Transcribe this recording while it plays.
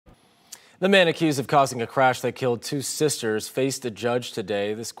The man accused of causing a crash that killed two sisters faced a judge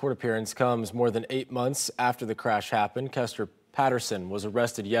today. This court appearance comes more than 8 months after the crash happened. Kester Patterson was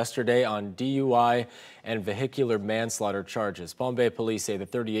arrested yesterday on DUI and vehicular manslaughter charges. Palm Bay police say the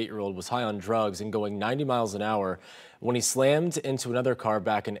 38-year-old was high on drugs and going 90 miles an hour when he slammed into another car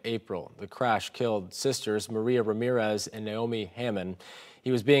back in April. The crash killed sisters Maria Ramirez and Naomi Hammond.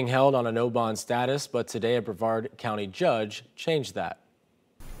 He was being held on a no-bond status, but today a Brevard County judge changed that.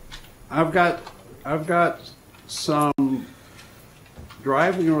 I've got some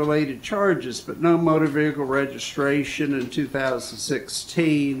driving related charges, but no motor vehicle registration in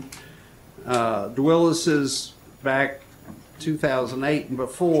 2016. Dwillis's back 2008 and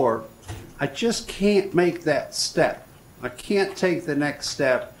before. I just can't make that step. I can't take the next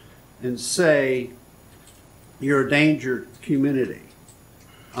step and say you're a danger community.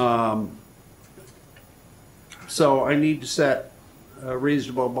 So I need to set a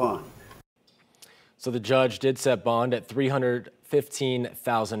reasonable bond. So the judge did set bond at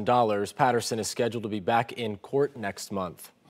 $315,000. Patterson is scheduled to be back in court next month.